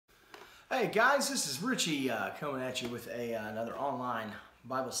Hey guys, this is Richie coming at you with another online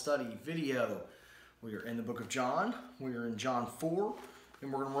Bible study video. We are in the book of John. We are in John 4,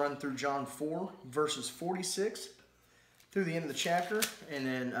 and we're going to run through John 4, verses 46 through the end of the chapter, and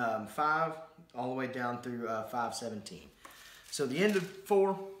then 5 all the way down through 5:17. So the end of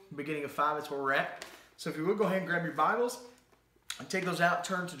 4, beginning of 5, that's where we're at. So if you will, go ahead and grab your Bibles and take those out,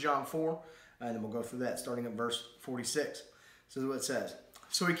 turn to John 4, and then we'll go through that starting at verse 46. So this is what it says.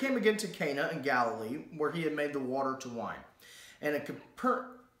 So he came again to Cana in Galilee, where he had made the water to wine. And at Capernaum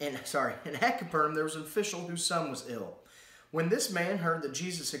there was an official whose son was ill. When this man heard that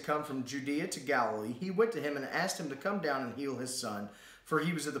Jesus had come from Judea to Galilee, he went to him and asked him to come down and heal his son, for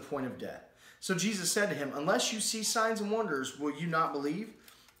he was at the point of death. So Jesus said to him, "Unless you see signs and wonders, will you not believe?"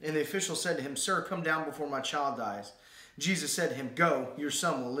 And the official said to him, "Sir, come down before my child dies." Jesus said to him, "Go, your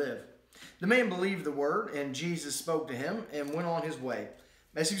son will live." The man believed the word, and Jesus spoke to him and went on his way.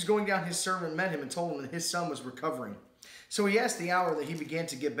 As he was going down, his servant met him and told him that his son was recovering. So he asked the hour that he began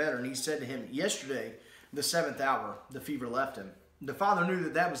to get better, and he said to him, "Yesterday, the 7th hour, the fever left him." The father knew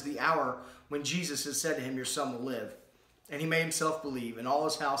that that was the hour when Jesus had said to him, "Your son will live." And he made himself believe, and all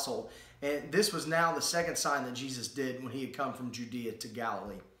his household. And this was now the second sign that Jesus did when he had come from Judea to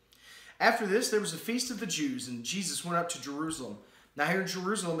Galilee. After this, there was a feast of the Jews, and Jesus went up to Jerusalem. Now here in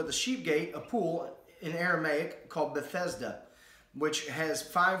Jerusalem, at the sheep gate, a pool in Aramaic called Bethesda, which has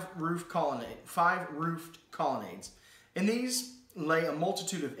five roofed colonnades. In these lay a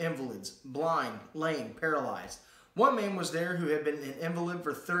multitude of invalids, blind, lame, paralyzed. One man was there who had been an invalid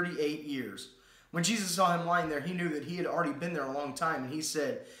for 38 years. When Jesus saw him lying there, he knew that he had already been there a long time, and he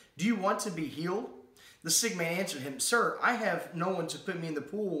said, "Do you want to be healed?" The sick man answered him, "Sir, I have no one to put me in the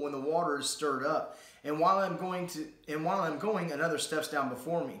pool when the water is stirred up, and while I'm going, another steps down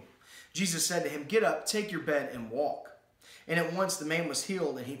before me." Jesus said to him, "Get up, take your bed, and walk." And at once the man was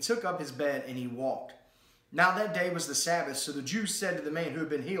healed, and he took up his bed and he walked. Now that day was the Sabbath, so the Jews said to the man who had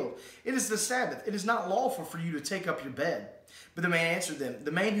been healed, "It is the Sabbath. It is not lawful for you to take up your bed." But the man answered them,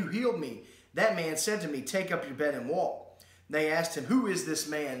 "The man who healed me, that man said to me, 'Take up your bed and walk.'" They asked him, "Who is this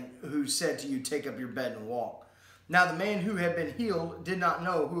man who said to you, 'Take up your bed and walk'?" Now the man who had been healed did not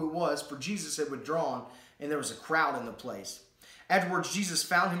know who it was, for Jesus had withdrawn, and there was a crowd in the place. Afterwards Jesus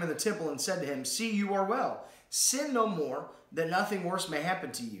found him in the temple and said to him, "See, you are well. Sin no more, that nothing worse may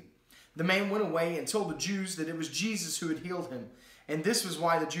happen to you." The man went away and told the Jews that it was Jesus who had healed him. And this was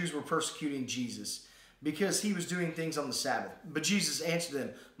why the Jews were persecuting Jesus, because he was doing things on the Sabbath. But Jesus answered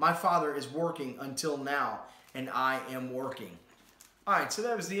them, "My Father is working until now, and I am working." All right, so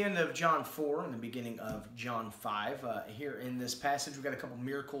that was the end of John 4 and the beginning of John 5. Here in this passage, we've got a couple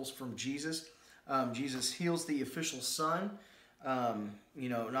miracles from Jesus. Jesus heals the official's son.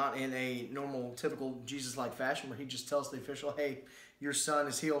 Not in a normal, typical Jesus-like fashion where he just tells the official, "Hey, your son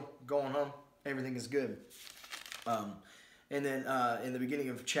is healed, go on home, everything is good." And then in the beginning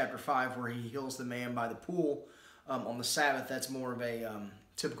of chapter 5 where he heals the man by the pool on the Sabbath, that's more of a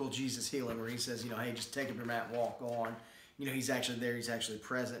typical Jesus healing where he says, "Hey, just take up your mat and walk, go on." He's actually there, he's actually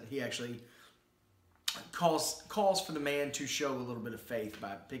present. He actually calls for the man to show a little bit of faith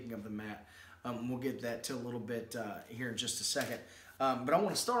by picking up the mat. We'll get that to a little bit here in just a second. But I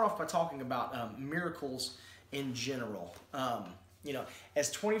want to start off by talking about miracles in general.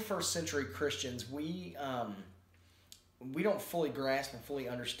 As 21st century Christians, we don't fully grasp and fully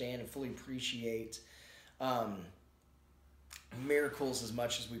understand and fully appreciate miracles as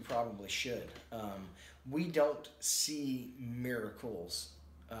much as we probably should. We don't see miracles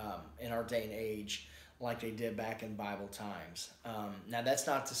in our day and age like they did back in Bible times. Now, that's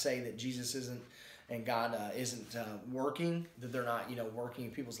not to say that Jesus isn't and God isn't working, that they're not, working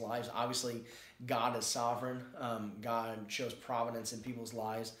in people's lives. Obviously, God is sovereign. God shows providence in people's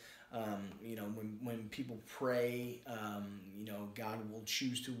lives. When people pray, God will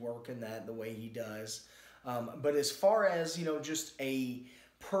choose to work in that the way he does. But as far as, just a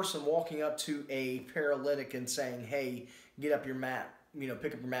person walking up to a paralytic and saying, "Hey, get up your mat,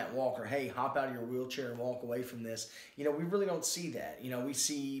 pick up your mat and walk," or, "Hey, hop out of your wheelchair and walk away from this." We really don't see that. We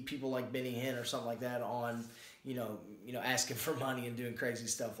see people like Benny Hinn or something like that on, asking for money and doing crazy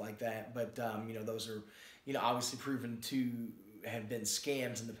stuff like that. But, those are, obviously proven to have been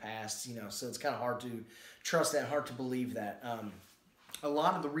scams in the past, so it's kind of hard to trust that, hard to believe that. A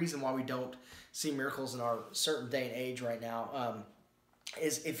lot of the reason why we don't see miracles in our certain day and age right now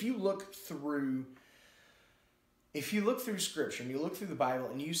is if you look through Scripture and you look through the Bible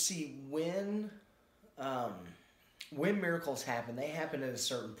and you see when miracles happen, they happen at a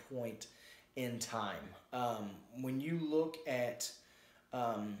certain point in time. When you look at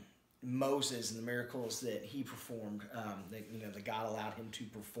Moses and the miracles that he performed, that God allowed him to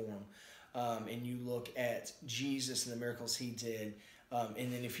perform, and you look at Jesus and the miracles he did,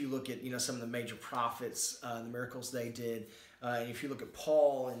 and then if you look at, you know, some of the major prophets, the miracles they did, and if you look at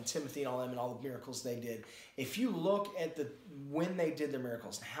Paul and Timothy and all them and all the miracles they did, if you look at when they did their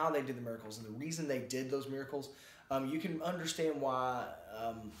miracles and how they did the miracles and the reason they did those miracles, you can understand why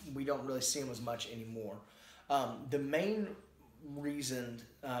we don't really see them as much anymore. The main reason,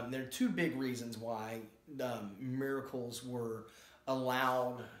 there are two big reasons why miracles were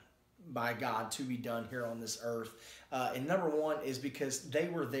allowed by God to be done here on this earth. And number one is because they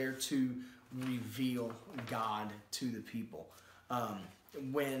were there to reveal God to the people.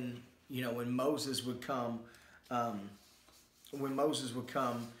 When Moses would come,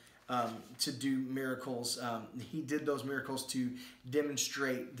 to do miracles, he did those miracles to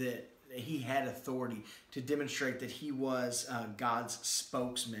demonstrate that he had authority, to demonstrate that he was God's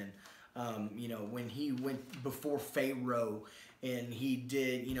spokesman. When he went before Pharaoh and he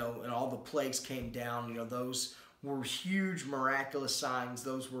did, and all the plagues came down, those were huge miraculous signs.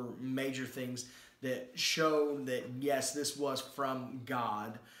 Those were major things that showed that, yes, this was from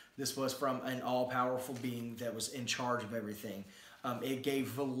God. This was from an all-powerful being that was in charge of everything. It gave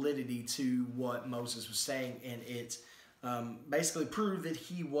validity to what Moses was saying, and it basically proved that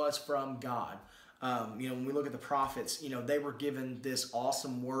he was from God. When we look at the prophets, they were given this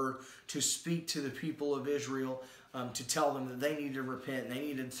awesome word to speak to the people of Israel, to tell them that they needed to repent and they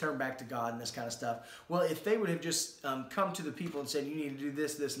needed to turn back to God and this kind of stuff. Well, if they would have just come to the people and said, you need to do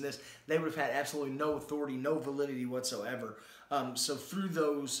this, this, and this, they would have had absolutely no authority, no validity whatsoever. So through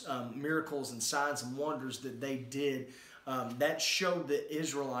those miracles and signs and wonders that they did, that showed the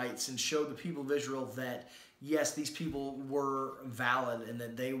Israelites and showed the people of Israel that, yes, these people were valid and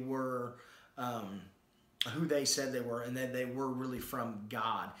that they were who they said they were, and that they were really from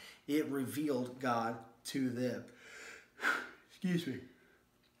God. It revealed God to them. Excuse me.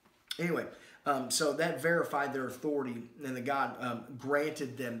 Anyway, so that verified their authority, and that God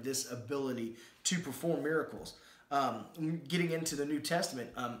granted them this ability to perform miracles. Getting into the New Testament,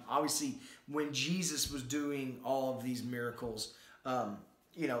 obviously, when Jesus was doing all of these miracles,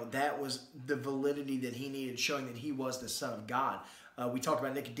 that was the validity that he needed, showing that he was the Son of God. We talked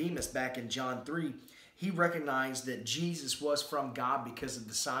about Nicodemus back in John 3. He recognized that Jesus was from God because of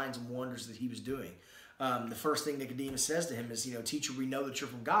the signs and wonders that he was doing. The first thing Nicodemus says to him is, teacher, we know that you're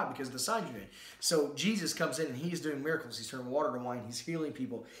from God because of the signs you're doing. So Jesus comes in and he's doing miracles. He's turning water to wine. He's healing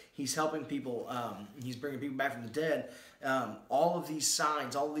people. He's helping people. He's bringing people back from the dead. All of these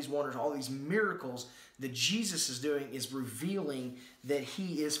signs, all of these wonders, all these miracles that Jesus is doing is revealing that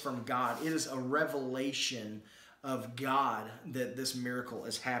he is from God. It is a revelation of God that this miracle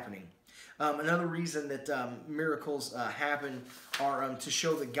is happening. Another reason that miracles happen are to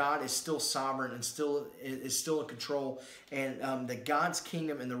show that God is still sovereign and is still in control, and that God's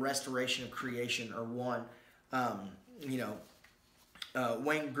kingdom and the restoration of creation are one.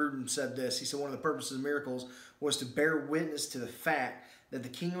 Wayne Grudem said this. He said one of the purposes of miracles was to bear witness to the fact that the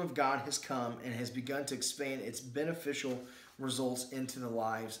kingdom of God has come and has begun to expand its beneficial results into the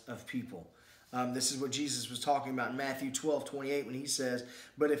lives of people. This is what Jesus was talking about in Matthew 12:28 when he says,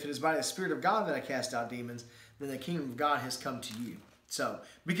 but if it is by the Spirit of God that I cast out demons, then the kingdom of God has come to you. So,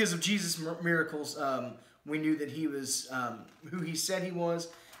 because of Jesus' miracles, we knew that he was who he said he was,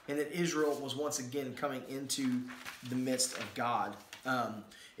 and that Israel was once again coming into the midst of God.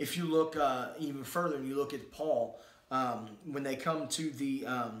 If you look even further and you look at Paul, when they come to the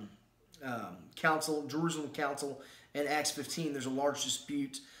Jerusalem Council in Acts 15, there's a large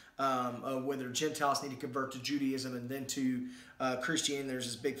dispute of whether Gentiles need to convert to Judaism and then to Christianity. There's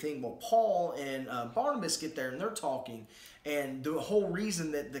this big thing. Well, Paul and Barnabas get there and they're talking, and the whole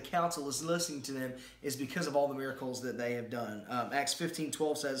reason that the council is listening to them is because of all the miracles that they have done. Acts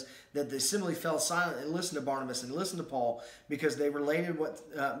 15:12 says that the assembly fell silent and listened to Barnabas and listened to Paul because they related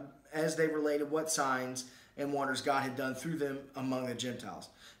what signs and wonders God had done through them among the Gentiles.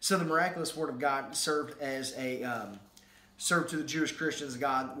 So the miraculous word of God served to the Jewish Christians.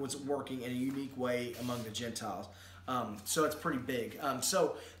 God was working in a unique way among the Gentiles. So it's pretty big.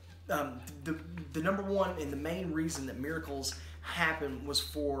 The number one and the main reason that miracles happen was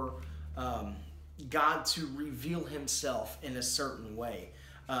for God to reveal himself in a certain way.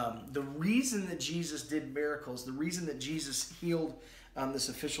 The reason that Jesus did miracles, the reason that Jesus healed this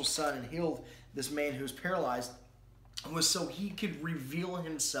official son and healed this man who was paralyzed, was so he could reveal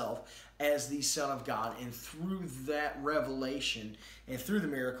himself as the Son of God. And through that revelation and through the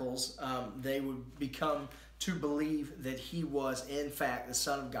miracles, they would become to believe that he was in fact the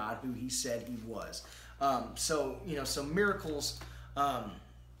Son of God who he said he was. So miracles,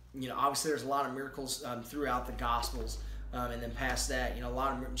 obviously there's a lot of miracles throughout the Gospels. And then past that,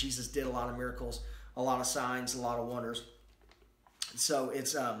 Jesus did a lot of miracles, a lot of signs, a lot of wonders. So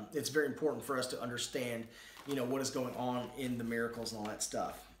it's very important for us to understand, what is going on in the miracles and all that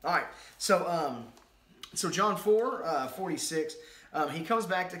stuff. All right, so John 4:46. He comes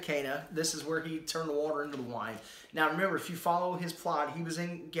back to Cana. This is where he turned the water into the wine. Now remember, if you follow his plot, he was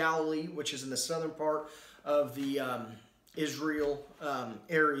in Galilee, which is in the southern part of the Israel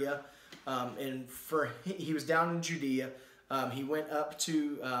area, and he was down in Judea. He went up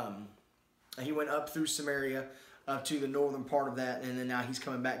through Samaria up to the northern part of that, and then now he's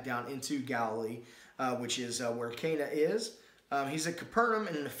coming back down into Galilee, which is where Cana is. He's at Capernaum,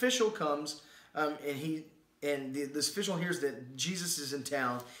 and an official comes, this official hears that Jesus is in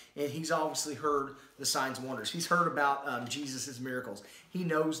town, and he's obviously heard the signs and wonders. He's heard about Jesus' miracles. He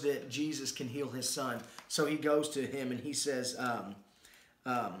knows that Jesus can heal his son. So he goes to him, and he says,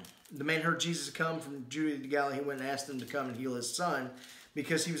 the man heard Jesus come from Judea to Galilee. He went and asked him to come and heal his son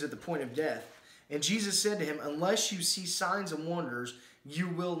because he was at the point of death. And Jesus said to him, unless you see signs and wonders, you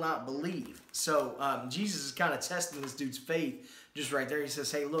will not believe. So Jesus is kind of testing this dude's faith just right there. He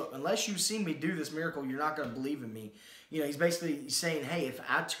says, hey, look, unless you see me do this miracle, you're not going to believe in me. He's basically saying, hey, if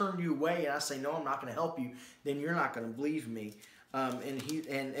I turn you away and I say, no, I'm not going to help you, then you're not going to believe me. And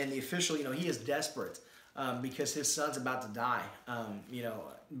the official, he is desperate because his son's about to die.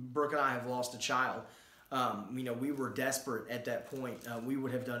 Brooke and I have lost a child. We were desperate at that point. We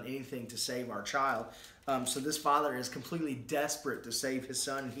would have done anything to save our child. So this father is completely desperate to save his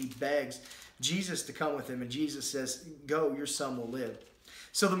son, and he begs Jesus to come with him, and Jesus says, go, your son will live.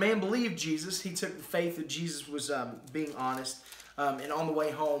 So the man believed Jesus. He took the faith that Jesus was being honest. And on the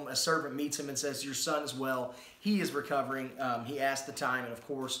way home, a servant meets him and says, your son is well. He is recovering. He asked the time, and of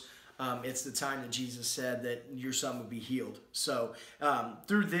course, it's the time that Jesus said that your son would be healed. So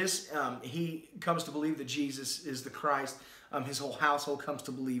through this, he comes to believe that Jesus is the Christ. His whole household comes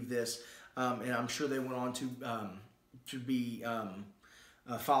to believe this. And I'm sure they went on to be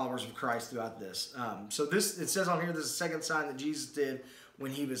followers of Christ throughout this. So it says on here, this is the second sign that Jesus did when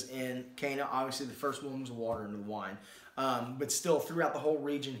he was in Cana. Obviously, the first one was the water into the wine. But still, throughout the whole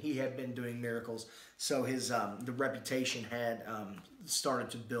region, he had been doing miracles. So his the reputation had started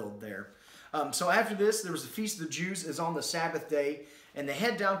to build there. So after this, there was the Feast of the Jews. It's on the Sabbath day, and they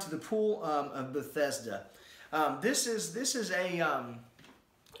head down to the pool of Bethesda. This is a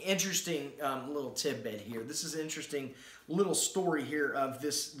interesting little tidbit here. This is an interesting little story here of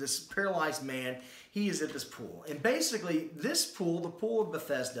this paralyzed man. He is at this pool, and basically this pool, the pool of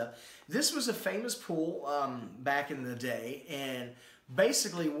Bethesda, this was a famous pool back in the day, and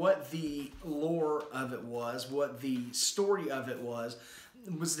basically what the lore of it was, what the story of it was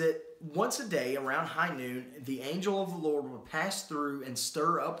that once a day around high noon, the angel of the Lord would pass through and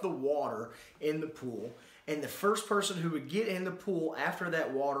stir up the water in the pool, and the first person who would get in the pool after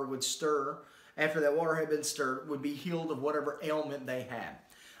that water had been stirred, would be healed of whatever ailment they had.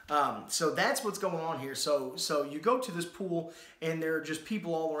 So that's what's going on here. So you go to this pool, and there are just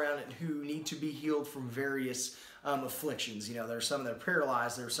people all around it who need to be healed from various afflictions. There's some that are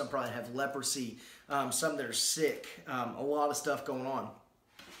paralyzed. There's some probably have leprosy. Some that are sick. A lot of stuff going on.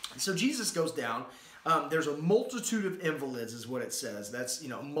 So Jesus goes down. There's a multitude of invalids is what it says. That's,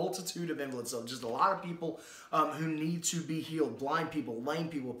 a multitude of invalids. So just a lot of people who need to be healed. Blind people, lame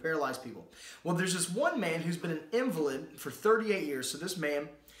people, paralyzed people. Well, there's this one man who's been an invalid for 38 years. So this man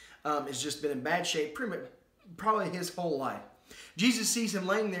has just been in bad shape probably his whole life. Jesus sees him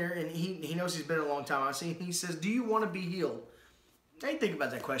laying there, and he knows he's been a long time. He says, do you want to be healed? Hey, think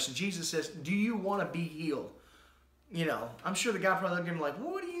about that question. Jesus says, do you want to be healed? I'm sure the guy probably looked at him like,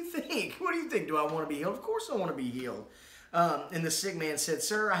 what do you think? What do you think? Do I want to be healed? Of course I want to be healed. And the sick man said,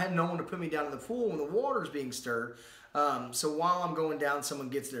 sir, I had no one to put me down in the pool when the water's being stirred. So while I'm going down, someone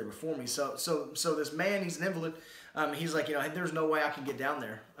gets there before me. So this man, he's an invalid. He's like, there's no way I can get down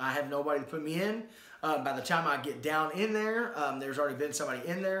there. I have nobody to put me in. By the time I get down in there, there's already been somebody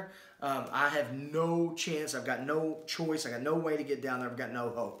in there. I have no chance. I've got no choice. I got no way to get down there. I've got no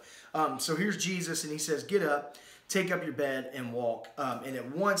hope. So here's Jesus, and he says, get up, take up your bed, and walk. And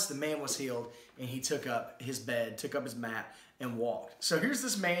at once the man was healed, and he took up his bed, took up his mat, and walked. So here's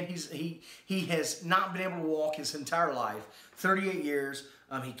this man. He has not been able to walk his entire life, 38 years.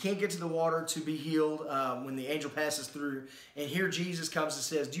 He can't get to the water to be healed when the angel passes through. And here Jesus comes and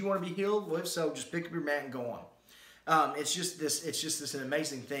says, do you want to be healed? Well, if so, just pick up your mat and go on. It's just an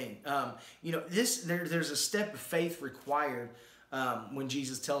amazing thing. There's a step of faith required when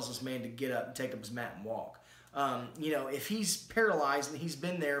Jesus tells this man to get up and take up his mat and walk. If he's paralyzed and he's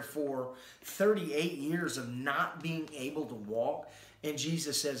been there for 38 years of not being able to walk, and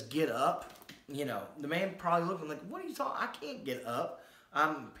Jesus says, get up, the man probably looked like, what are you talking? I can't get up.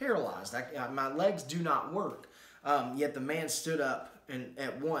 I'm paralyzed. My legs do not work. Yet the man stood up, and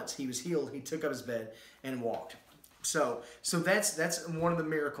at once he was healed. He took up his bed and walked. So that's one of the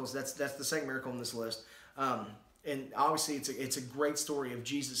miracles. That's the second miracle on this list. And obviously it's a great story of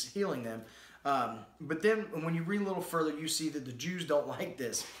Jesus healing them. But then when you read a little further, you see that the Jews don't like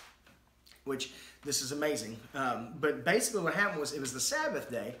this, which this is amazing. But basically what happened was it was the Sabbath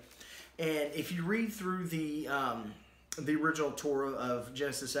day. And if you read through the original Torah of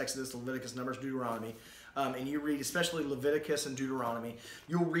Genesis, Exodus, Leviticus, Numbers, Deuteronomy, and you read especially Leviticus and Deuteronomy,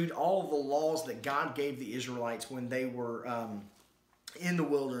 you'll read all of the laws that God gave the Israelites when they were in the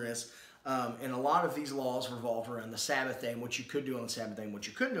wilderness. And a lot of these laws revolved around the Sabbath day and what you could do on the Sabbath day and what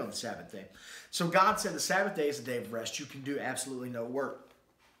you couldn't do on the Sabbath day. So God said the Sabbath day is a day of rest. You can do absolutely no work.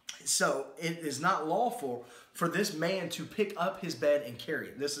 So it is not lawful for this man to pick up his bed and carry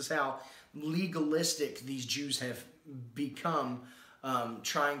it. This is how legalistic these Jews have become,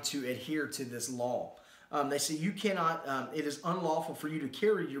 trying to adhere to this law. They say you cannot, it is unlawful for you to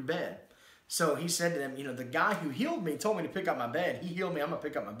carry your bed. So he said to them, the guy who healed me told me to pick up my bed. He healed me, I'm going to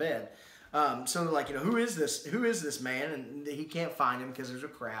pick up my bed. So they're like, who is this man? And he can't find him because there's a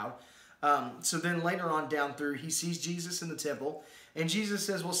crowd. So then later on down through, he sees Jesus in the temple. And Jesus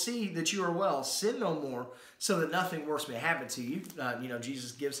says, well, see that you are well. Sin no more so that nothing worse may happen to you.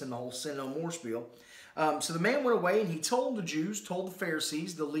 Jesus gives him the whole sin no more spiel. So the man went away and he told the Jews, told the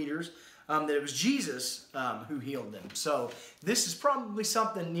Pharisees, the leaders, that it was Jesus who healed them. So this is probably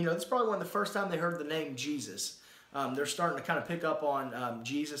something, this is probably one of the first time they heard the name Jesus. They're starting to kind of pick up on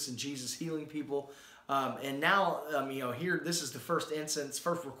Jesus and Jesus healing people. And now, here, this is the first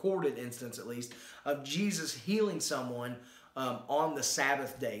recorded instance at least, of Jesus healing someone on the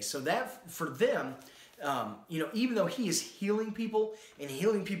Sabbath day. So that, for them, even though he is healing people and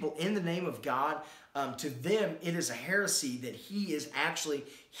healing people in the name of God, to them, it is a heresy that he is actually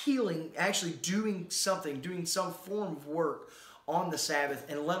healing, actually doing some form of work on the Sabbath,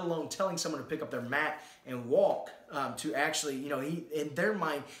 and let alone telling someone to pick up their mat and walk, to actually, in their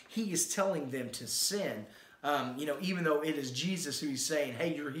mind, he is telling them to sin, even though it is Jesus who he's saying,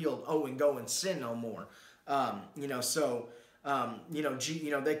 hey, you're healed, and go and sin no more. They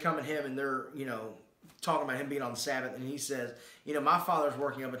come at him and they're, talking about him being on the Sabbath, and he says, my Father's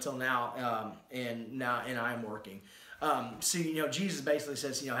working up until now, and I am working. Jesus basically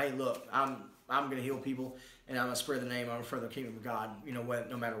says, hey, look, I'm going to heal people, and I'm going to spread the name, I'm going to further the kingdom of God,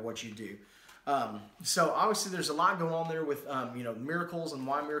 no matter what you do. So obviously there's a lot going on there with, miracles and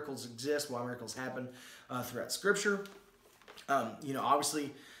why miracles exist, why miracles happen throughout Scripture.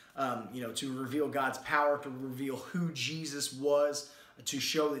 Obviously, to reveal God's power, to reveal who Jesus was, to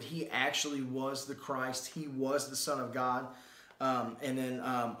show that he actually was the Christ, he was the Son of God. And then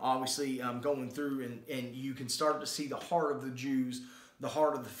obviously going through and you can start to see the heart of the Jews, the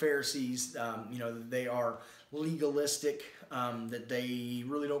heart of the Pharisees, that they are legalistic, that they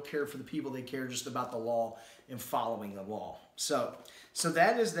really don't care for the people, they care just about the law and following the law. So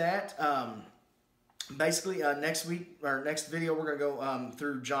that is that. Basically, next week, or next video, we're going to go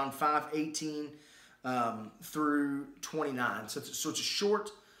through John 5:18 through 29. So it's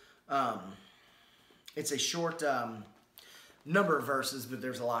a short, number of verses, but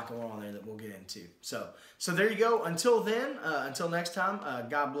there's a lot going on there that we'll get into. So there you go. Until then, until next time,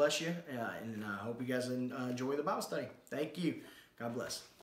 God bless you, and I hope you guys enjoy the Bible study. Thank you. God bless.